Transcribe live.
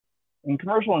In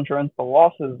commercial insurance, the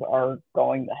losses are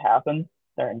going to happen.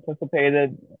 They're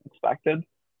anticipated, expected.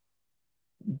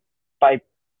 By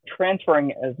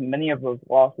transferring as many of those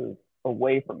losses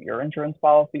away from your insurance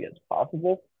policy as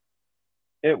possible,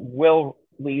 it will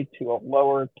lead to a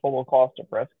lower total cost of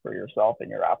risk for yourself and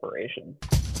your operation.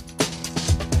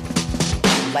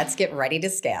 Let's get ready to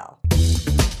scale.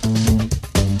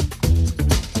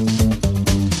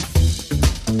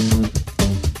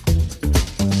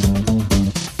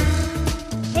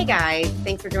 Hey guys,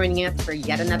 thanks for joining us for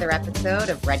yet another episode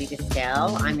of Ready to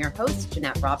Scale. I'm your host,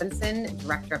 Jeanette Robinson,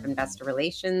 Director of Investor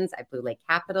Relations at Blue Lake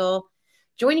Capital.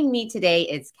 Joining me today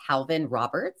is Calvin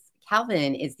Roberts.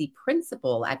 Calvin is the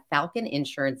principal at Falcon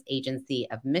Insurance Agency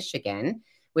of Michigan,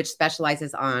 which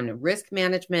specializes on risk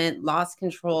management, loss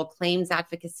control, claims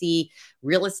advocacy,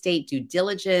 real estate due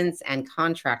diligence, and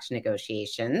contract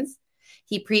negotiations.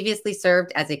 He previously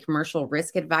served as a commercial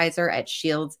risk advisor at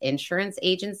Shields Insurance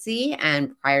Agency,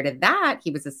 and prior to that,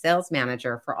 he was a sales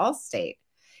manager for Allstate.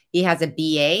 He has a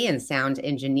BA in sound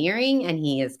engineering, and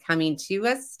he is coming to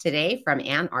us today from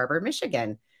Ann Arbor,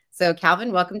 Michigan. So,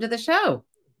 Calvin, welcome to the show.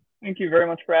 Thank you very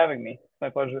much for having me. It's my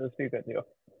pleasure to speak with you.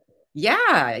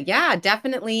 Yeah,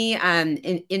 definitely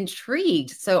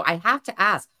intrigued. So I have to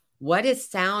ask, what is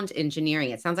sound engineering?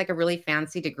 It sounds like a really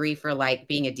fancy degree for like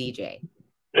being a DJ.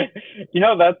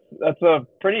 That's a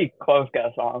pretty close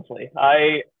guess, honestly.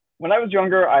 When I was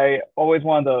younger, I always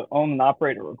wanted to own and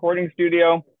operate a recording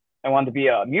studio. I wanted to be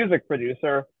a music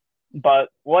producer, but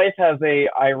life has a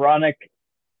ironic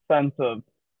sense of,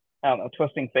 I don't know,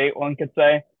 twisting fate, one could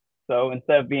say. So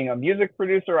instead of being a music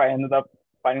producer, I ended up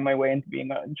finding my way into being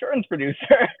an insurance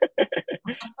producer.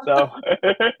 So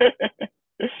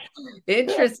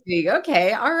Interesting.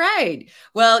 Okay. All right.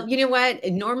 Well, you know what?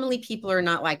 Normally people are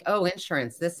not like, oh,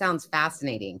 insurance, this sounds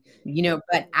fascinating,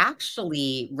 but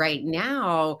actually right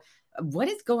now, what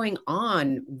is going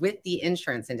on with the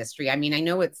insurance industry? I mean, I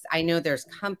know there's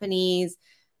companies,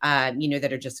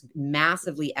 that are just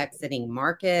massively exiting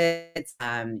markets.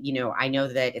 I know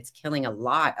that it's killing a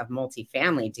lot of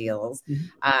multifamily deals.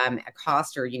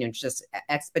 Costs are, just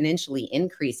exponentially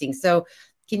increasing. So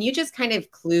can you just kind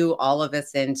of clue all of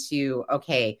us into,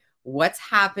 okay, what's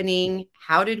happening?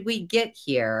 How did we get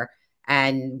here?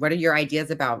 And what are your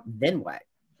ideas about then what?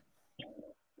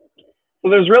 So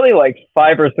there's really like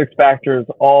 5 or 6 factors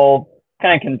all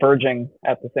kind of converging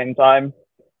at the same time.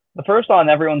 The first on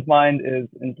everyone's mind is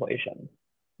inflation.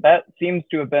 That seems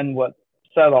to have been what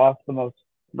set off the most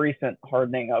recent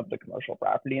hardening of the commercial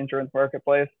property insurance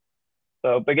marketplace.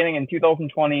 So beginning in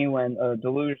 2020, when a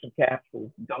deluge of cash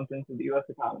was dumped into the U.S.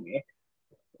 economy,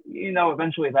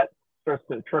 eventually that starts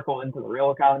to trickle into the real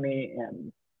economy,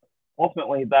 and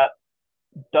ultimately that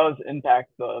does impact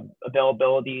the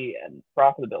availability and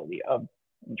profitability of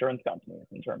insurance companies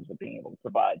in terms of being able to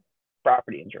provide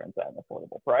property insurance at an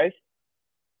affordable price.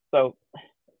 So,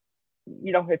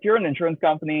 if you're an insurance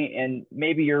company and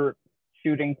maybe you're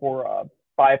shooting for a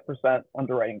 5%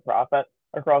 underwriting profit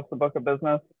across the book of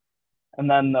business, and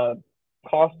then the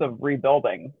cost of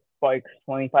rebuilding spikes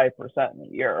 25% in a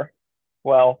year,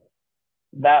 well,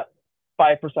 that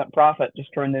 5% profit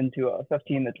just turned into a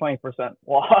 15 to 20%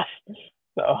 loss.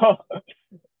 So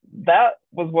that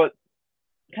was what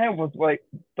kind of was like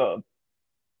the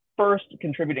first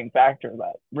contributing factor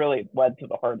that really led to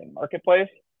the hardening marketplace.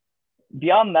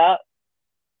 Beyond that,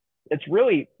 it's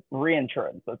really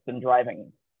reinsurance that's been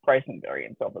driving pricing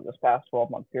variance over this past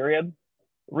 12-month period.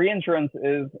 Reinsurance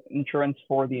is insurance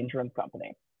for the insurance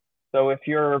company. So if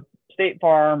you're State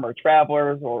Farm or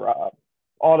Travelers or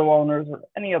auto owners or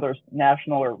any other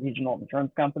national or regional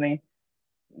insurance company,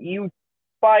 you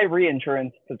buy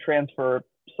reinsurance to transfer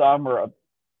some or a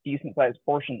decent sized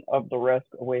portion of the risk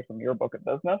away from your book of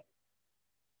business.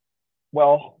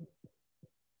 Well,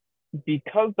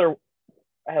 because there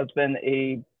has been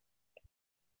a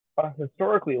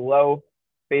historically low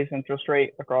base interest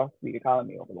rate across the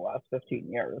economy over the last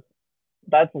 15 years,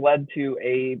 that's led to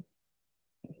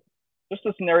just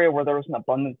a scenario where there was an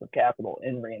abundance of capital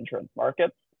in reinsurance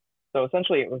markets. So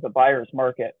essentially, it was a buyer's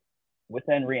market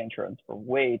within reinsurance for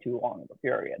way too long of a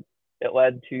period. It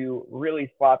led to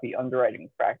really sloppy underwriting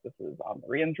practices on the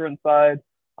reinsurance side,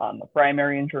 on the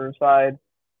primary insurer side.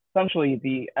 Essentially,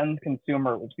 the end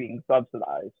consumer was being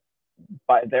subsidized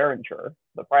by their insurer,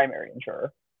 the primary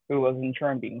insurer, who was in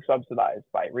turn being subsidized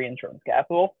by reinsurance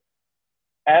capital.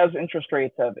 As interest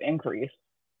rates have increased,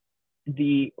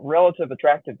 the relative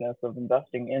attractiveness of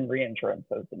investing in reinsurance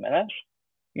has diminished.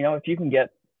 If you can get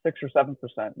 6 or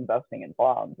 7% investing in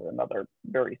bonds or another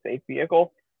very safe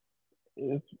vehicle,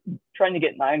 is trying to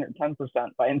get 9 or 10%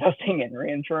 by investing in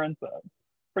reinsurance a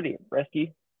pretty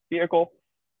risky vehicle,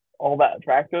 all that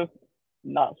attractive.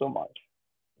 not so much.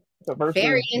 So Very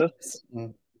versus this,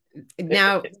 interesting. it,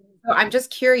 Now, so I'm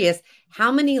just curious,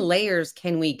 how many layers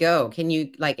can we go? Can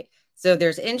you like, so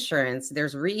there's insurance,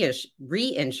 there's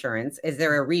reinsurance. Is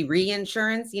there a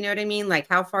reinsurance? You know what I mean? Like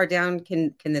how far down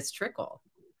can this trickle?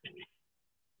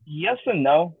 yes and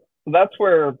no. So that's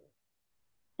where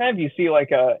kind of you see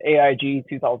like a AIG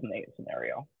 2008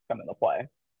 scenario come into play.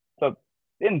 So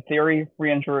in theory,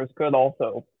 reinsurers could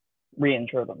also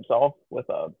reinsure themselves with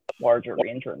a larger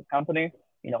reinsurance company,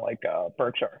 like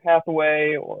Berkshire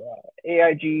Hathaway or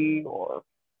AIG or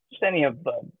just any of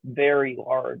the very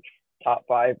large top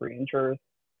five reinsurers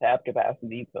have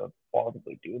capacity to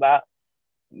plausibly do that.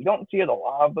 You don't see it a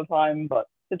lot of the time, but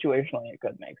situationally it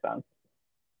could make sense.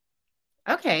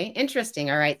 Okay,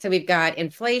 interesting. All right. So we've got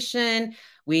inflation,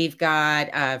 we've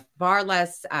got far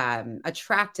less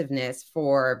attractiveness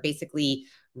for basically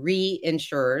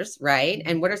reinsurers, right?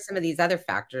 And what are some of these other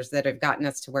factors that have gotten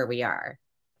us to where we are?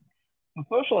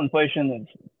 Social inflation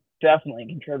is definitely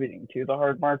contributing to the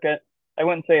hard market. I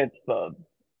wouldn't say it's the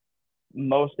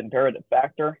most imperative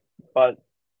factor, but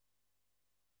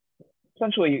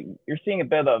essentially you're seeing a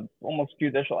bit of almost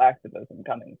judicial activism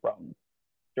coming from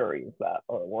juries that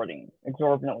are awarding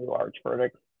exorbitantly large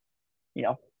verdicts. You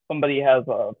know, somebody has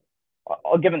a,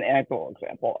 I'll give an anecdotal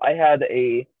example.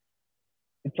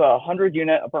 It's a 100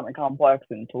 unit apartment complex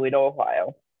in Toledo,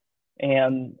 Ohio.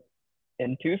 And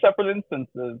in two separate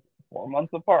instances, 4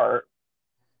 months apart,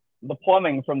 the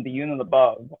plumbing from the unit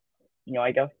above,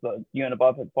 I guess the unit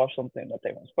above had flushed something that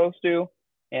they weren't supposed to,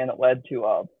 and it led to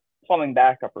a plumbing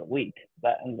backup or leak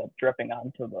that ended up dripping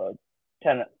onto the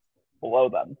tenant below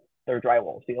them, their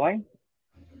drywall ceiling.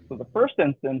 So the first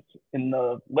instance in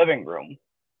the living room,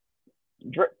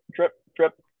 drip, drip,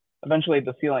 drip. Eventually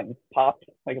the ceiling popped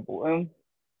like a balloon,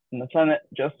 and the tenant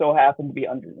just so happened to be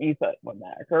underneath it when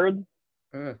that occurred.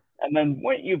 Mm, And then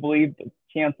wouldn't you believe the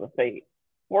chance of fate?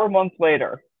 4 months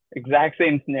later, exact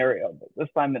same scenario, but this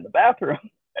time in the bathroom.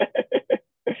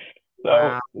 So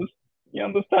wow.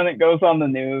 this tenant goes on the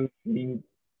news. He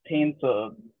paints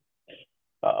a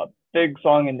big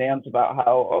song and dance about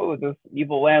how, oh, this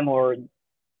evil landlord,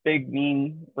 big,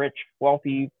 mean, rich,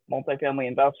 wealthy multifamily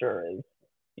investor is,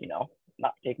 you know,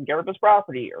 not taking care of his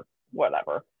property or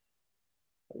whatever.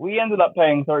 We ended up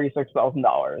paying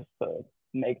 $36,000 to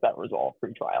make that resolve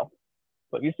pre-trial.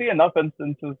 So if you see enough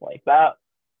instances like that,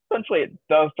 essentially it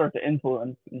does start to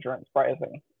influence insurance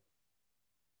pricing.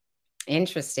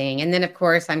 Interesting. And then, of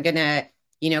course, I'm going to,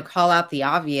 call out the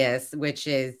obvious, which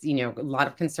is, a lot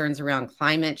of concerns around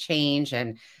climate change.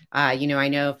 And, I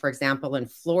know, for example, in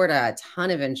Florida, a ton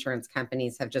of insurance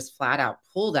companies have just flat out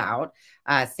pulled out.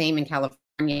 Same in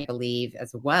California, I believe,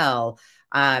 as well.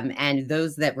 And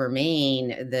those that remain,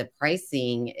 the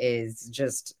pricing is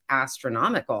just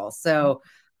astronomical. So,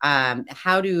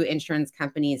 how do insurance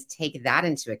companies take that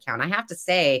into account? I have to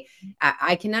say,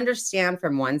 I can understand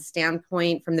from one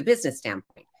standpoint, from the business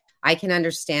standpoint. I can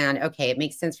understand, okay, it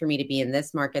makes sense for me to be in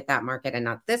this market, that market, and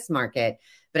not this market.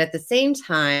 But at the same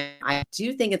time, I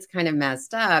do think it's kind of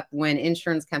messed up when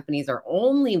insurance companies are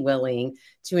only willing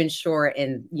to insure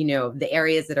in, the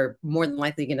areas that are more than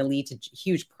likely going to lead to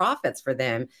huge profits for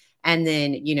them. And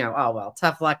then, oh, well,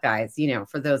 tough luck, guys,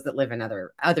 for those that live in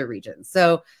other regions.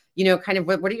 So, kind of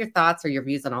what are your thoughts or your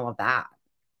views on all of that?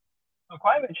 So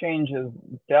climate change is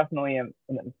definitely an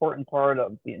important part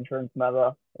of the insurance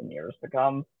meta in years to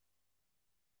come.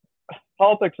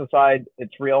 Politics aside,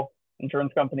 it's real.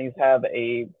 Insurance companies have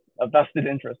a vested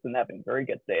interest in having very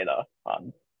good data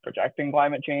on projecting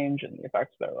climate change and the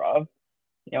effects thereof.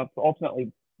 It's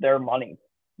ultimately their money,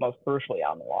 most crucially,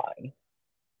 on the line.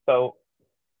 So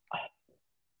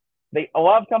a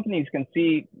lot of companies can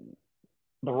see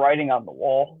the writing on the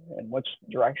wall and which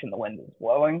direction the wind is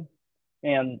blowing.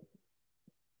 And,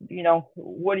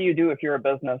 what do you do if you're a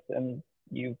business and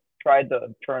you've tried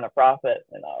to turn a profit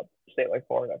in a state like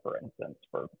Florida, for instance,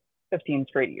 for 15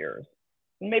 straight years?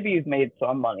 And maybe you've made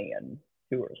some money in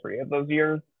 2 or 3 of those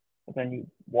years, but then you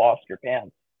lost your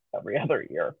pants every other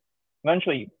year.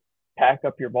 Eventually, you pack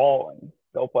up your ball and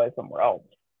go play somewhere else.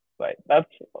 But that's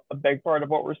a big part of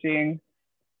what we're seeing.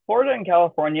 Florida and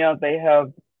California, they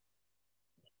have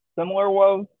similar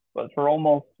woes, but for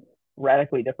almost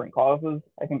radically different causes.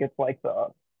 I think it's like the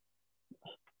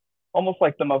almost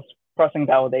like the most pressing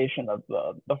validation of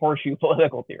the horseshoe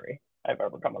political theory I've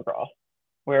ever come across.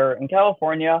 Where in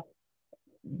California,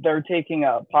 they're taking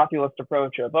a populist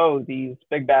approach of, oh, these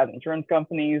big bad insurance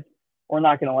companies, we're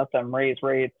not going to let them raise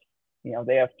rates.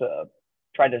 They have to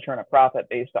try to turn a profit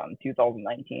based on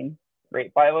 2019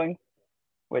 rate filings,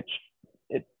 which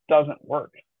it doesn't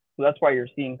work. So that's why you're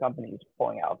seeing companies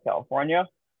pulling out of California.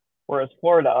 Whereas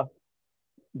Florida,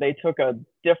 they took a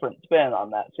different spin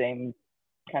on that same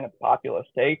kind of populist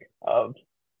take of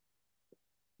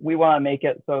we want to make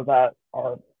it so that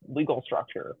our legal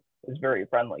structure is very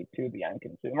friendly to the end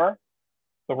consumer.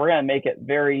 So we're going to make it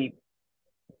very,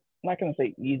 I'm not going to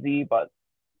say easy, but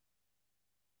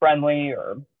friendly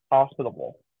or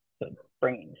hospitable to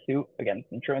bringing suit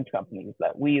against insurance companies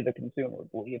that we, the consumer,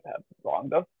 believe have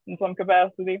wronged us in some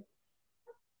capacity.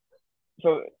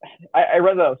 So I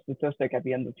read a statistic at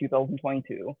the end of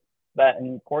 2022 that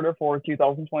in quarter four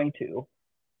 2022,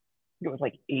 it was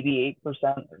like 88%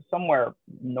 or somewhere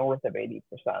north of 80%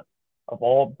 of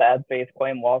all bad faith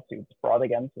claim lawsuits brought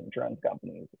against insurance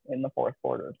companies in the fourth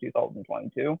quarter of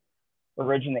 2022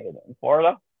 originated in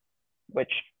Florida,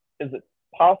 which is it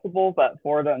possible that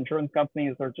Florida insurance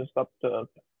companies are just up to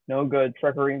no good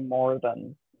trickery more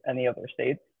than any other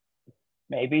states?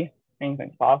 Maybe.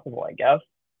 Anything's possible, I guess.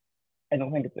 I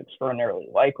don't think it's extraordinarily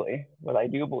likely. What I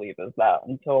do believe is that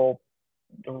until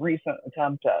the recent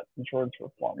attempt at insurance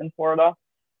reform in Florida,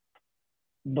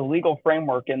 the legal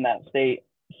framework in that state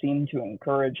seemed to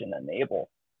encourage and enable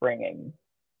bringing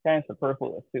kind of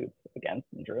superfluous suits against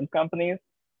insurance companies,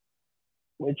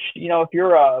 which, if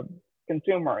you're a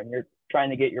consumer and you're trying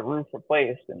to get your roof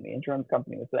replaced and the insurance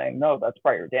company is saying, no, that's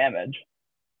prior damage,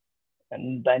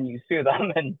 and then you sue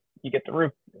them and you get the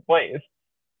roof replaced,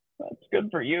 that's good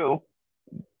for you,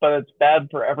 but it's bad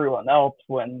for everyone else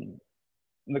when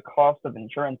the cost of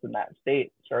insurance in that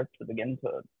state starts to begin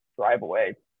to drive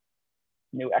away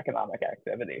new economic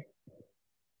activity.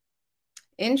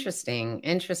 Interesting.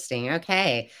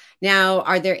 Okay. Now,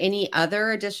 are there any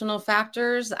other additional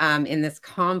factors in this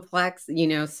complex,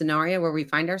 scenario where we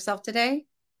find ourselves today?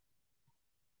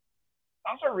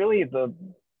 Those are really the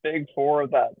big four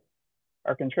that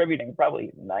are contributing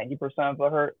probably 90% of the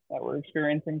hurt that we're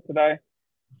experiencing today.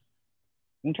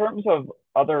 In terms of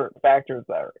other factors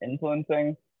that are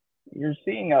influencing, you're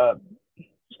seeing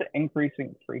just an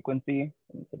increasing frequency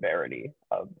and severity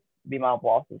of the amount of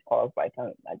losses caused by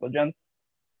tenant negligence.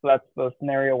 So that's the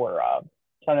scenario where a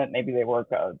tenant, maybe they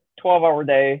work a 12-hour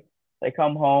day, they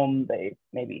come home, they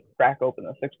maybe crack open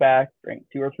a six-pack, drink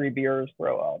 2 or 3 beers,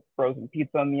 throw a frozen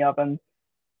pizza in the oven,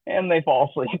 and they fall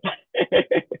asleep.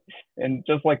 And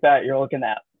just like that, you're looking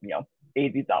at,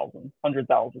 80,000,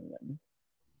 100,000 in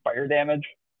fire damage.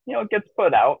 It gets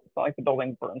put out. It's not like the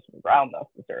building burns to the ground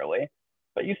necessarily,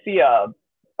 but you see a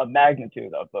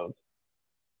magnitude of those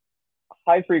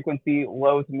high frequency,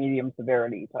 low to medium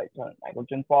severity type tenant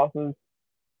negligence losses.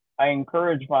 I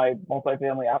encourage my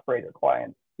multifamily operator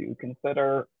clients to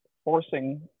consider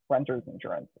forcing renters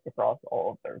insurance across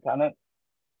all of their tenants.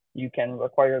 You can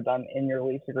require them in your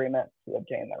lease agreement to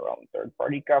obtain their own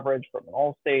third-party coverage from an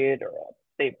Allstate or a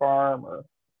State Farm or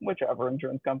whichever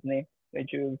insurance company they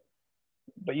choose.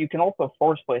 But you can also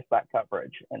force place that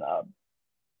coverage in a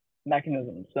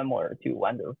mechanism similar to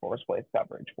lender force place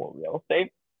coverage for real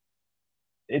estate.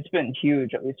 It's been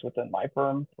huge, at least within my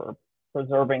firm, for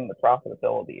preserving the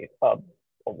profitability of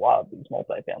a lot of these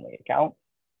multifamily accounts.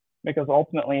 Because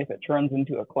ultimately, if it turns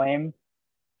into a claim,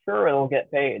 sure, it'll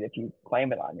get paid if you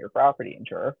claim it on your property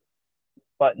insurer.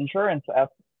 But insurance at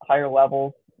higher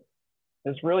levels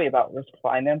is really about risk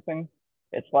financing.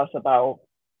 It's less about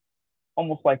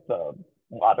almost like the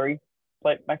lottery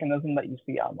type mechanism that you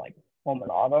see on like home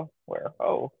and auto, where,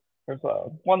 there's a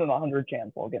 1 in 100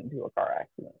 chance we'll get into a car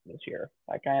accident this year,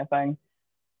 that kind of thing.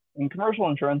 In commercial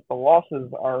insurance, the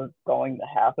losses are going to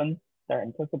happen. They're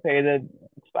anticipated,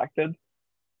 expected.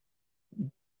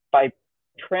 By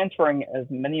transferring as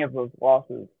many of those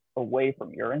losses away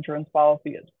from your insurance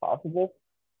policy as possible,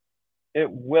 it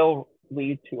will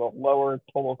lead to a lower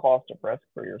total cost of risk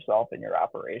for yourself and your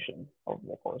operation over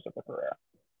the course of a career.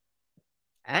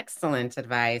 Excellent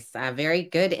advice. Very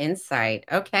good insight.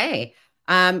 Okay.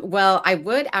 Well, I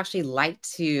would actually like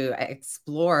to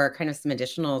explore kind of some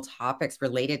additional topics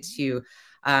related to,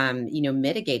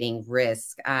 mitigating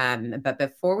risk. But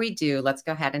before we do, let's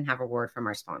go ahead and have a word from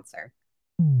our sponsor.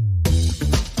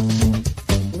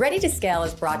 Ready to Scale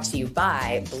is brought to you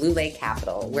by Blue Lake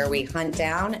Capital, where we hunt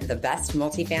down the best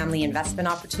multifamily investment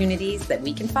opportunities that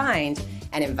we can find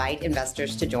and invite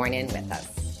investors to join in with us.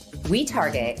 We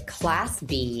target Class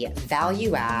B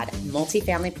value-add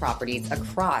multifamily properties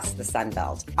across the Sun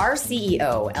Belt. Our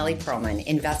CEO, Ellie Perlman,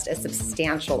 invests a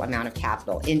substantial amount of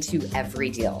capital into every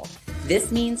deal.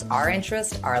 This means our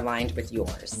interests are aligned with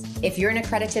yours. If you're an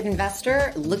accredited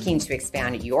investor looking to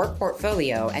expand your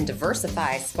portfolio and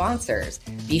diversify sponsors,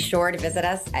 be sure to visit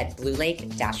us at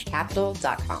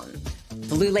bluelake-capital.com.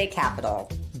 Blue Lake Capital.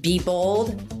 Be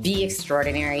bold, be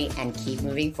extraordinary, and keep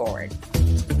moving forward.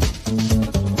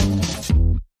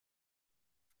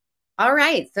 All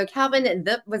right. So, Calvin,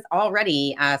 that was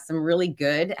already some really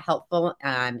good, helpful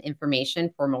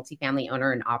information for multifamily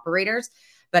owner and operators.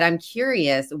 But I'm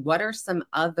curious, what are some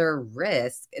other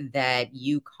risks that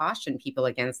you caution people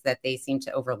against that they seem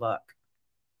to overlook?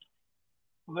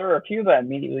 There are a few that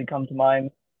immediately come to mind.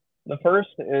 The first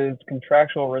is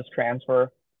contractual risk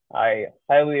transfer. I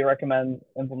highly recommend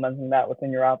implementing that within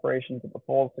your operations to the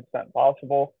fullest extent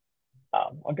possible.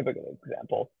 I'll give a good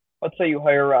example. Let's say you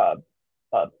hire a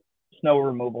snow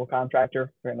removal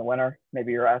contractor during the winter.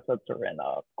 Maybe your assets are in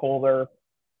a colder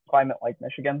climate like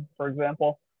Michigan, for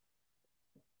example.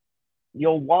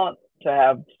 You'll want to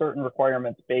have certain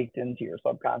requirements baked into your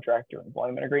subcontractor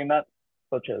employment agreement,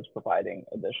 such as providing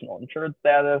additional insured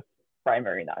status,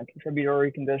 primary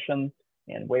non-contributory conditions,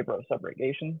 and waiver of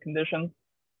subrogation conditions.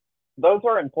 Those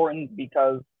are important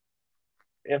because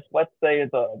if, let's say,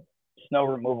 the snow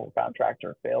removal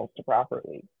contractor fails to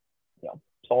properly,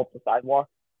 salt the sidewalk,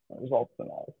 it results in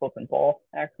a slip and fall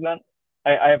accident.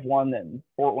 I have one in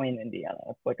Fort Wayne, Indiana.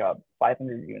 It's like a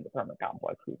 500 unit apartment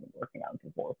complex we've been working on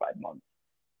for 4 or 5 months.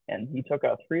 And he took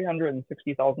a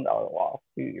 $360,000 loss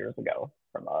 2 years ago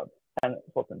from a tenant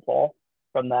slip and fall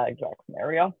from that exact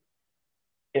scenario.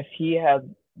 If he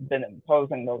had been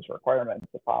imposing those requirements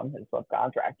upon his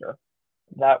subcontractor,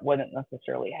 that wouldn't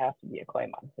necessarily have to be a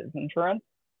claim on his insurance.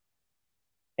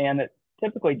 And it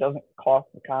typically doesn't cost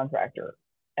the contractor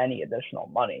any additional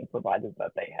money, provided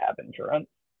that they have insurance.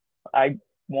 I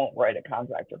won't write a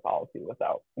contractor policy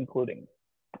without including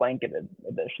blanketed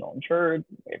additional insured,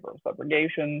 waiver of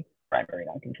subrogation, primary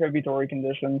non-contributory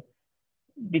conditions,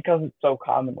 because it's so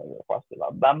commonly requested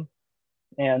of them.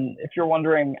 And if you're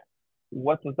wondering,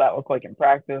 what does that look like in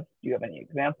practice? Do you have any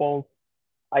examples?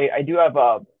 I do have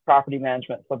a property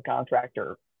management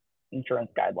subcontractor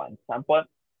insurance guidelines template.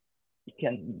 You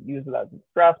can use it as it's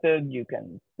drafted, you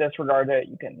can disregard it,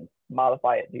 you can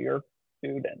modify it to your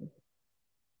suit and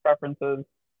preferences.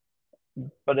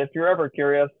 But if you're ever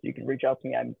curious, you can reach out to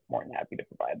me. I'm more than happy to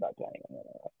provide that to anyone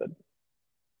interested.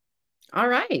 All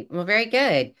right. Well, very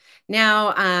good.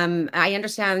 Now, I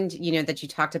understand, that you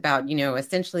talked about,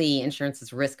 essentially insurance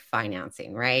is risk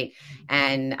financing, right?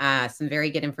 And some very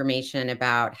good information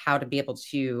about how to be able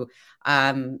to,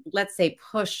 let's say,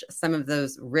 push some of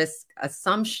those risk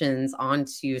assumptions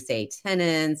onto, say,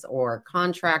 tenants or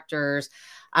contractors.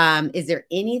 Is there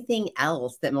anything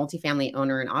else that multifamily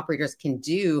owner and operators can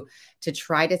do to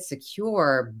try to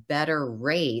secure better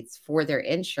rates for their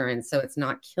insurance so it's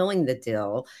not killing the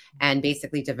deal and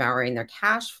basically devouring their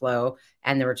cash flow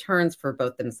and the returns for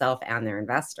both themselves and their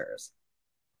investors?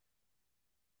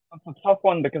 It's a tough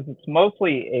one because it's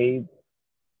mostly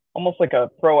almost like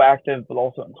a proactive, but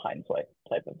also in hindsight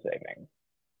type of saving.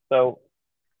 So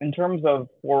in terms of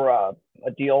for a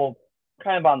deal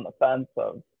kind of on the fence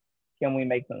of can we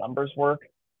make the numbers work?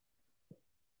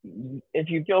 If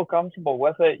you feel comfortable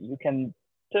with it, you can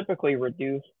typically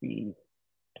reduce the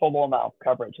total amount of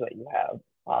coverage that you have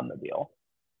on the deal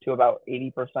to about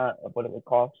 80% of what it would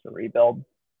cost to rebuild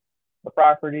the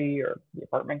property or the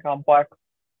apartment complex.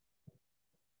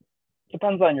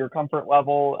 Depends on your comfort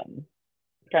level and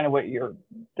kind of what your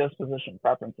disposition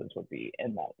preferences would be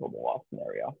in that total loss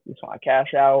scenario. You just want to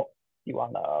cash out, you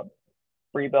want to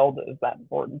rebuild, is that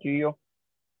important to you?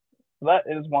 So that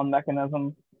is one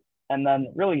mechanism. And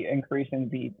then really increasing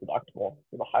the deductible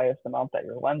to the highest amount that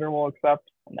your lender will accept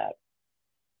and that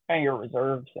kind of your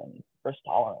reserves and risk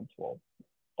tolerance will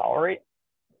tolerate.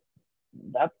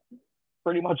 That's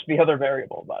pretty much the other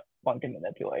variable that one can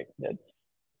manipulate. It's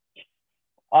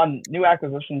on new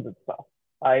acquisitions, it's tough.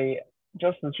 I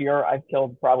just this year I've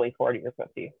killed probably 40 or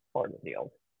 50 Florida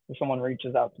deals. If someone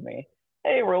reaches out to me,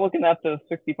 hey, we're looking at the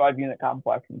 65 unit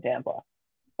complex in Tampa.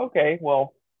 Okay,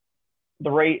 well, the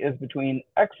rate is between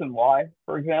X and Y,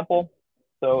 for example.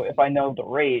 So if I know the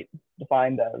rate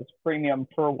defined as premium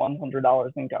per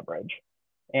 $100 in coverage,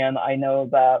 and I know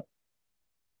that,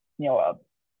 a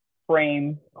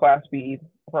frame Class B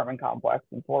apartment complex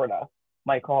in Florida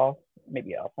might cost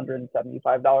maybe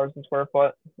 $175 a square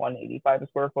foot, $185 a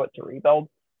square foot to rebuild,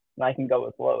 and I can go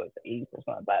as low as 80%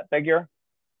 of that figure.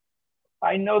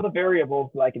 I know the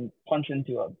variables that I can punch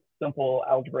into a simple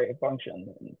algebraic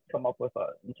function and come up with an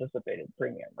anticipated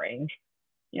premium range.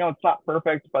 It's not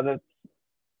perfect, but it's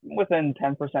within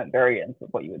 10% variance of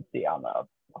what you would see on a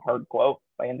hard quote.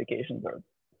 My indications are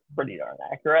pretty darn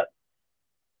accurate.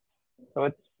 So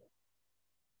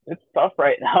it's tough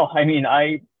right now. I mean,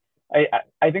 I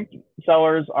think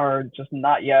sellers are just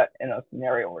not yet in a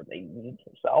scenario where they need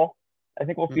to sell. I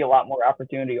think we'll see a lot more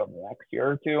opportunity over the next year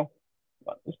or two.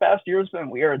 But this past year has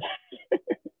been weird.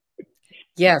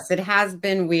 Yes, it has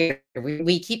been weird.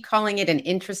 We keep calling it an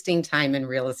interesting time in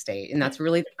real estate, and that's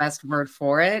really the best word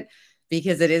for it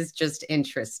because it is just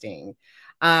interesting.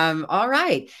 All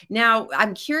right. Now,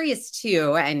 I'm curious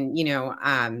too, and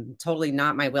totally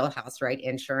not my wheelhouse, right?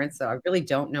 Insurance. So I really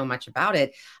don't know much about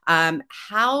it.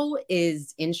 How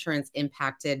is insurance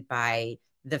impacted by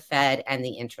the Fed and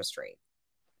the interest rate?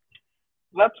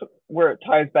 That's where it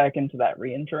ties back into that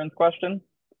reinsurance question,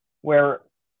 where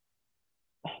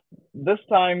this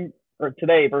time or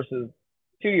today versus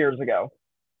 2 years ago,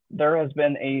 there has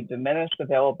been a diminished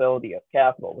availability of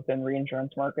capital within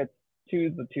reinsurance markets to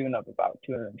the tune of about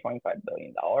 $225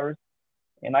 billion.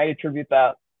 And I attribute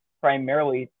that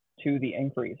primarily to the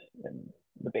increase in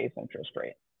the base interest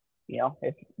rate.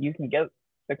 If you can get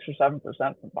 6 or 7%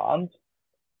 from bonds,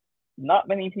 not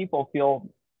many people feel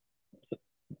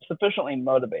sufficiently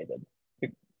motivated to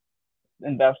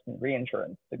invest in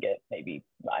reinsurance to get maybe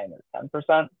 9 or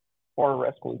 10% or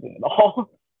risk losing it all.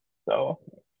 So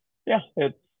yeah,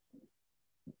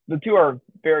 the two are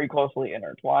very closely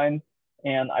intertwined,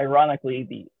 and ironically,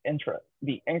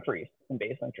 the increase in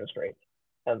base interest rates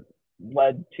has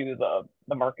led to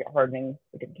the market hardening,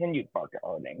 the continued market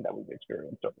hardening that we've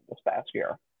experienced over this past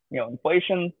year.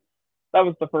 Inflation, that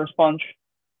was the first punch.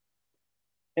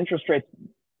 Interest rates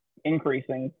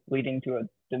increasing, leading to a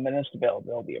diminished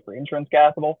availability of reinsurance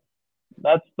capital.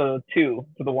 That's the two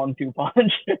to the 1-2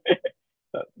 punch.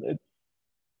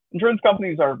 Insurance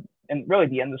companies are, and really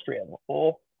the industry as a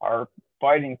whole, are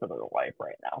fighting for their life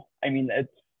right now. I mean,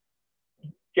 it's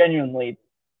genuinely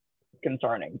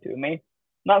concerning to me.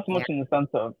 Not so Yeah. much in the sense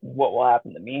of what will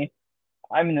happen to me.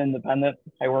 I'm an independent.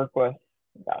 I work with,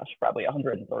 gosh, probably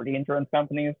 130 insurance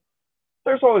companies.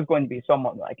 There's always going to be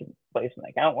someone that I can place an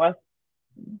account with.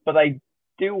 But I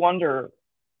do wonder,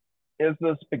 is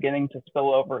this beginning to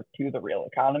spill over to the real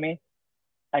economy?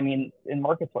 I mean, in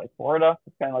markets like Florida,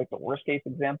 it's kind of like the worst case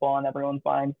example on everyone's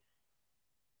mind.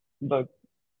 The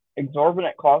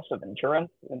exorbitant cost of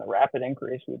insurance and the rapid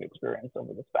increase we've experienced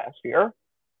over this past year,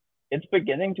 it's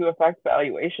beginning to affect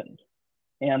valuations.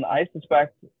 And I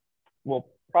suspect we'll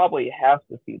probably have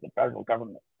to see the federal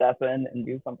government step in and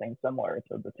do something similar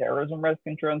to the Terrorism Risk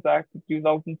Insurance Act of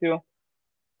 2002.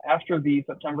 After the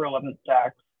September 11th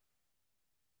attacks,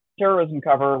 terrorism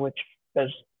cover, which as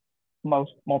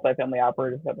most multifamily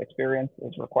operators have experienced,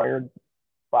 is required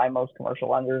by most commercial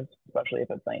lenders, especially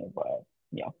if it's any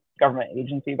government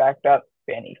agency backed up,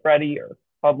 Fannie Freddie or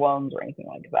HUD loans or anything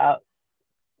like that.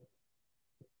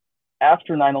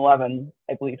 After 9/11,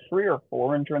 I believe 3 or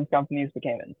 4 insurance companies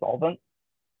became insolvent.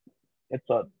 It's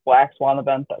a black swan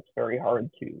event that's very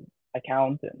hard to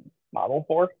account and model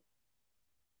for.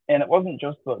 And it wasn't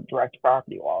just the direct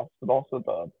property loss, but also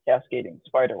the cascading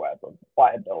spiderweb of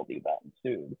liability that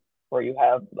ensued, where you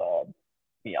have the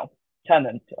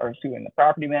tenants are suing the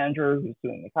property manager, who's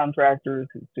suing the contractors,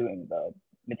 who's suing the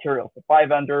material supply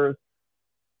vendors.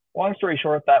 Long story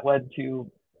short, that led to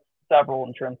several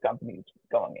insurance companies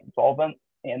going insolvent,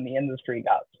 and the industry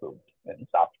got spooked and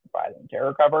stopped providing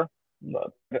terror cover.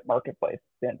 The marketplace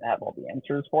didn't have all the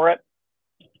answers for it.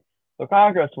 So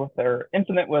Congress, with their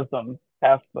infinite wisdom,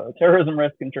 passed the Terrorism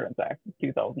Risk Insurance Act of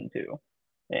 2002.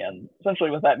 And essentially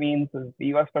what that means is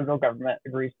the US federal government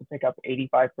agrees to pick up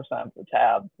 85% of the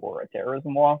tab for a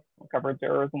terrorism law, a covered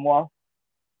terrorism law.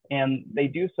 And they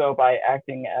do so by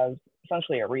acting as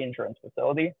essentially a reinsurance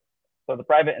facility. So the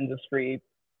private industry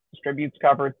distributes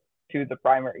cover to the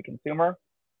primary consumer,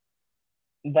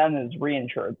 then is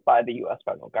reinsured by the US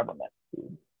federal government,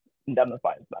 who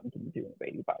indemnifies them to the tune of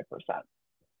 85%.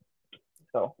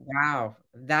 So Wow,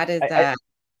 that is I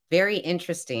very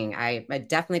interesting. I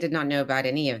definitely did not know about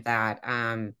any of that.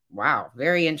 Wow,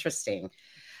 very interesting.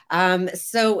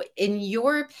 So in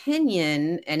your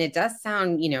opinion, and it does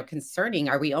sound, concerning,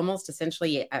 are we almost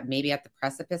essentially maybe at the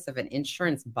precipice of an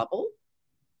insurance bubble?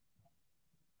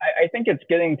 I think it's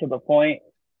getting to the point,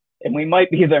 and we might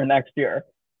be there next year,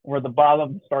 where the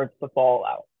bottom starts to fall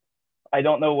out. I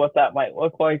don't know what that might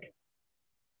look like,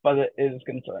 but it is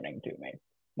concerning to me.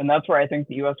 And that's where I think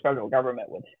the US federal government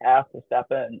would have to step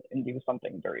in and do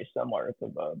something very similar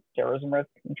to the Terrorism Risk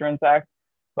Insurance Act,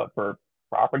 but for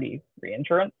property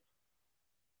reinsurance.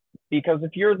 Because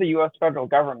if you're the US federal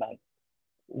government,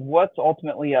 what's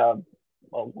ultimately a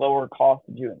lower cost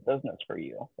of doing business for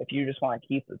you if you just want to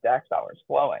keep the tax dollars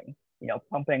flowing,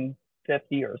 pumping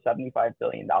 50 or $75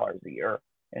 billion a year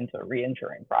into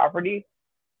reinsuring property,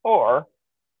 or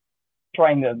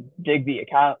trying to dig the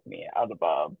economy out of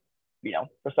a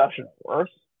recession or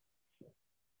worse.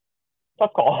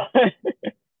 Tough call.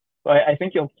 So I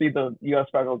think you'll see the US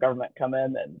federal government come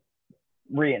in and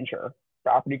reinsure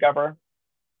property cover.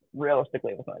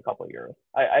 realistically within a couple of years.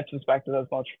 I've suspected as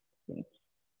much since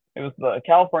it was the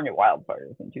California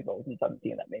wildfires in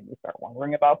 2017 that made me start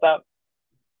wondering about that.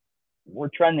 We're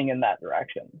trending in that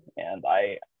direction, and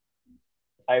I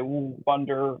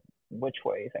wonder which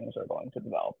way things are going to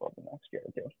develop over the next year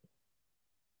or two.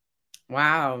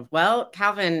 Wow. Well,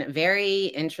 Calvin, very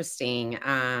interesting.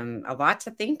 A lot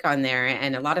to think on there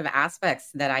and a lot of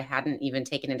aspects that I hadn't even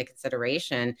taken into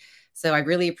consideration. So I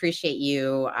really appreciate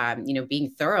you, being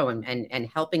thorough and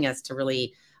helping us to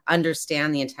really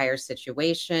understand the entire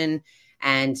situation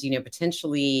and,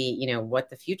 potentially, what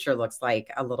the future looks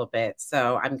like a little bit.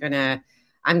 So I'm gonna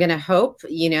hope,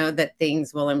 that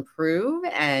things will improve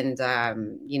and,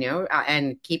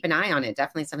 and keep an eye on it.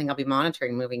 Definitely something I'll be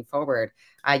monitoring moving forward.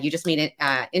 You just made it,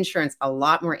 insurance a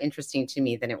lot more interesting to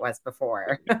me than it was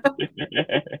before.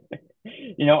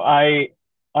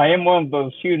 I am one of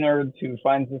those few nerds who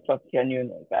finds this stuff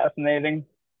genuinely fascinating.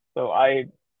 So I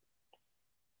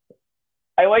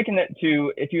liken it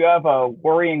to, if you have a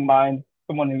worrying mind,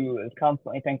 someone who is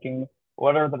constantly thinking,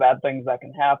 what are the bad things that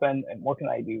can happen and what can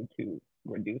I do to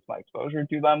reduce my exposure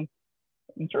to them?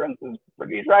 Insurance is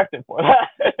pretty attractive for that.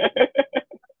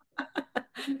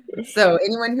 So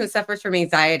anyone who suffers from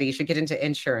anxiety should get into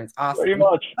insurance. Pretty Awesome.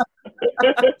 much.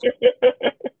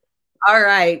 All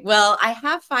right. Well, I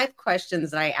have 5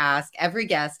 questions that I ask every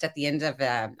guest at the end of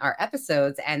our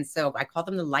episodes. And so I call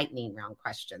them the lightning round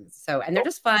questions. And they're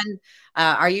just fun.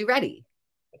 Are you ready?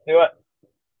 Let's do it.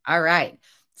 All right.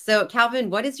 So, Calvin,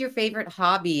 what is your favorite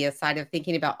hobby aside of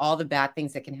thinking about all the bad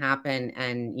things that can happen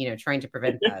and, trying to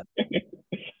prevent that?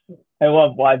 I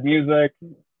love live music.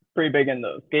 Pretty big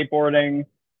into skateboarding.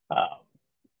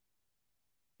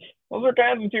 Those are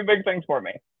kind of the two big things for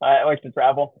me. I like to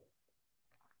travel.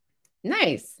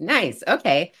 Nice. Nice.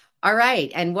 Okay. All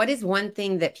right. And what is one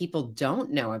thing that people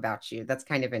don't know about you that's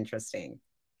kind of interesting?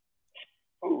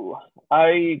 Ooh,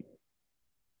 it's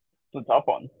a tough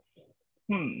one.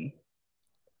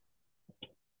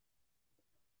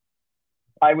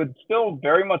 I would still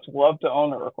very much love to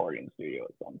own a recording studio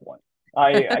at some point.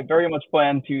 I very much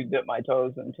plan to dip my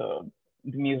toes into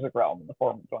the music realm in the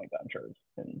form of joint ventures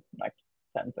in the next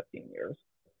 10, 15 years.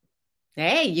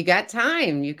 Hey, you got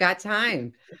time. You got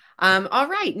time. All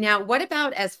right. Now, what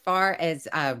about as far as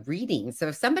reading? So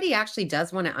if somebody actually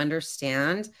does want to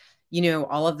understand,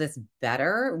 all of this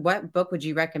better, what book would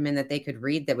you recommend that they could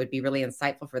read that would be really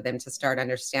insightful for them to start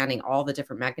understanding all the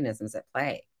different mechanisms at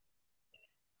play?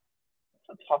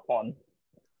 It's a tough one.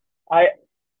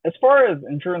 As far as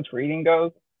insurance reading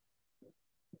goes,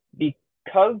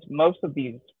 because most of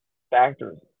these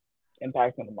factors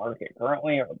impacting the market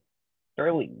currently are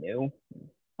fairly new.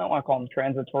 I don't want to call them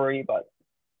transitory, but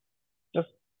just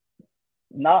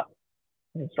not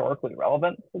historically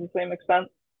relevant to the same extent.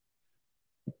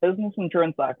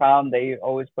 Businessinsurance.com, they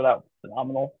always put out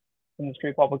phenomenal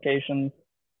industry publications.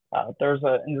 There's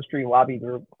an industry lobby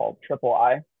group called Triple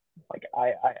I, like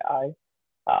III.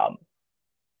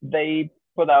 They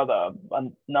put out a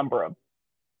number of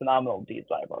phenomenal deep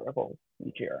dive articles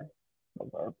each year. Those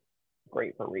are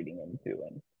great for reading into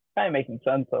and kind of making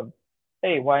sense of,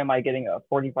 hey, why am I getting a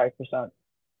 45%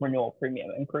 renewal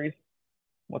premium increase?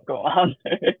 What's going on?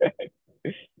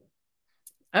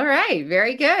 All right,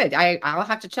 very good. I'll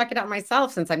have to check it out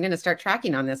myself since I'm going to start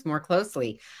tracking on this more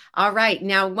closely. All right.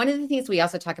 Now, one of the things we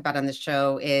also talk about on the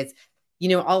show is,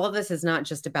 all of this is not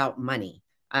just about money.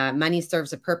 Money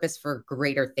serves a purpose for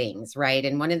greater things, right?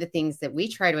 And one of the things that we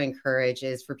try to encourage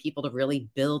is for people to really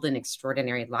build an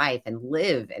extraordinary life and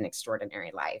live an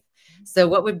extraordinary life. So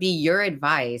what would be your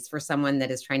advice for someone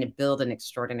that is trying to build an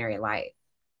extraordinary life?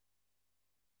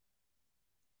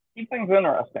 Keep things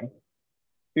interesting.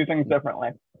 Do things differently.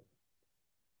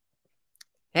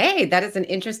 Hey, that is an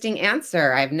interesting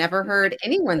answer. I've never heard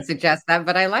anyone suggest that,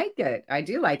 but I like it. I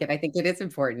do like it. I think it is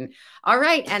important. All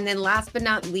right. And then last but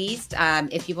not least,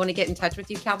 if you want to get in touch with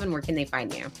you, Calvin, where can they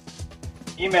find you?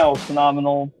 Email is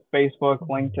phenomenal. Facebook,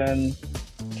 LinkedIn,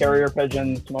 carrier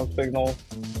pigeon, smoke signal.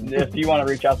 If you want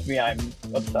to reach out to me, I'm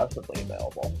obsessively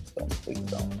available. So please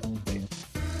don't. Please.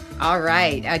 All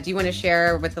right. Do you want to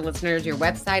share with the listeners your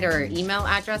website or email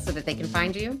address so that they can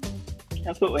find you?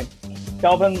 Absolutely.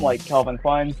 Calvin, like Calvin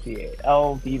Klein,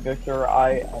 CALV Victor,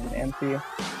 Nancy,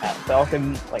 at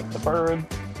Falcon, like the bird,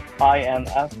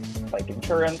 INS, like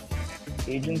insurance,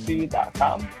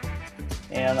 agency.com.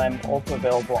 And I'm also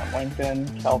available on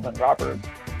LinkedIn, Calvin Roberts,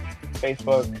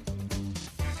 Facebook,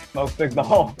 Smoke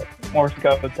Signal, Morse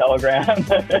Code, Telegram.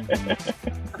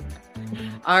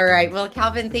 All right. Well,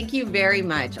 Calvin, thank you very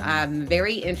much.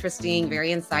 Very interesting, very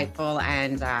insightful,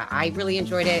 and I really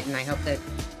enjoyed it. And I hope that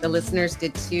The listeners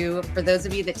did too. For those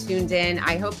of you that tuned in,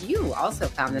 I hope you also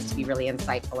found this to be really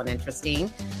insightful and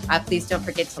interesting. Please don't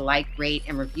forget to like, rate,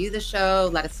 and review the show.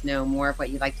 Let us know more of what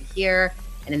you'd like to hear.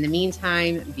 And in the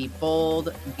meantime, be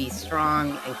bold, be strong,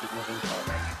 and keep moving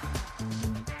forward.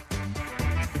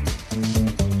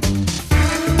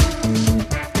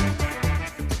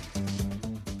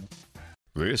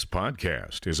 This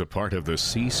podcast is a part of the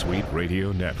C-Suite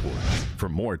Radio Network. For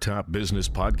more top business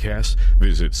podcasts,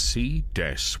 visit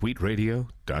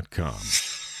c-suiteradio.com.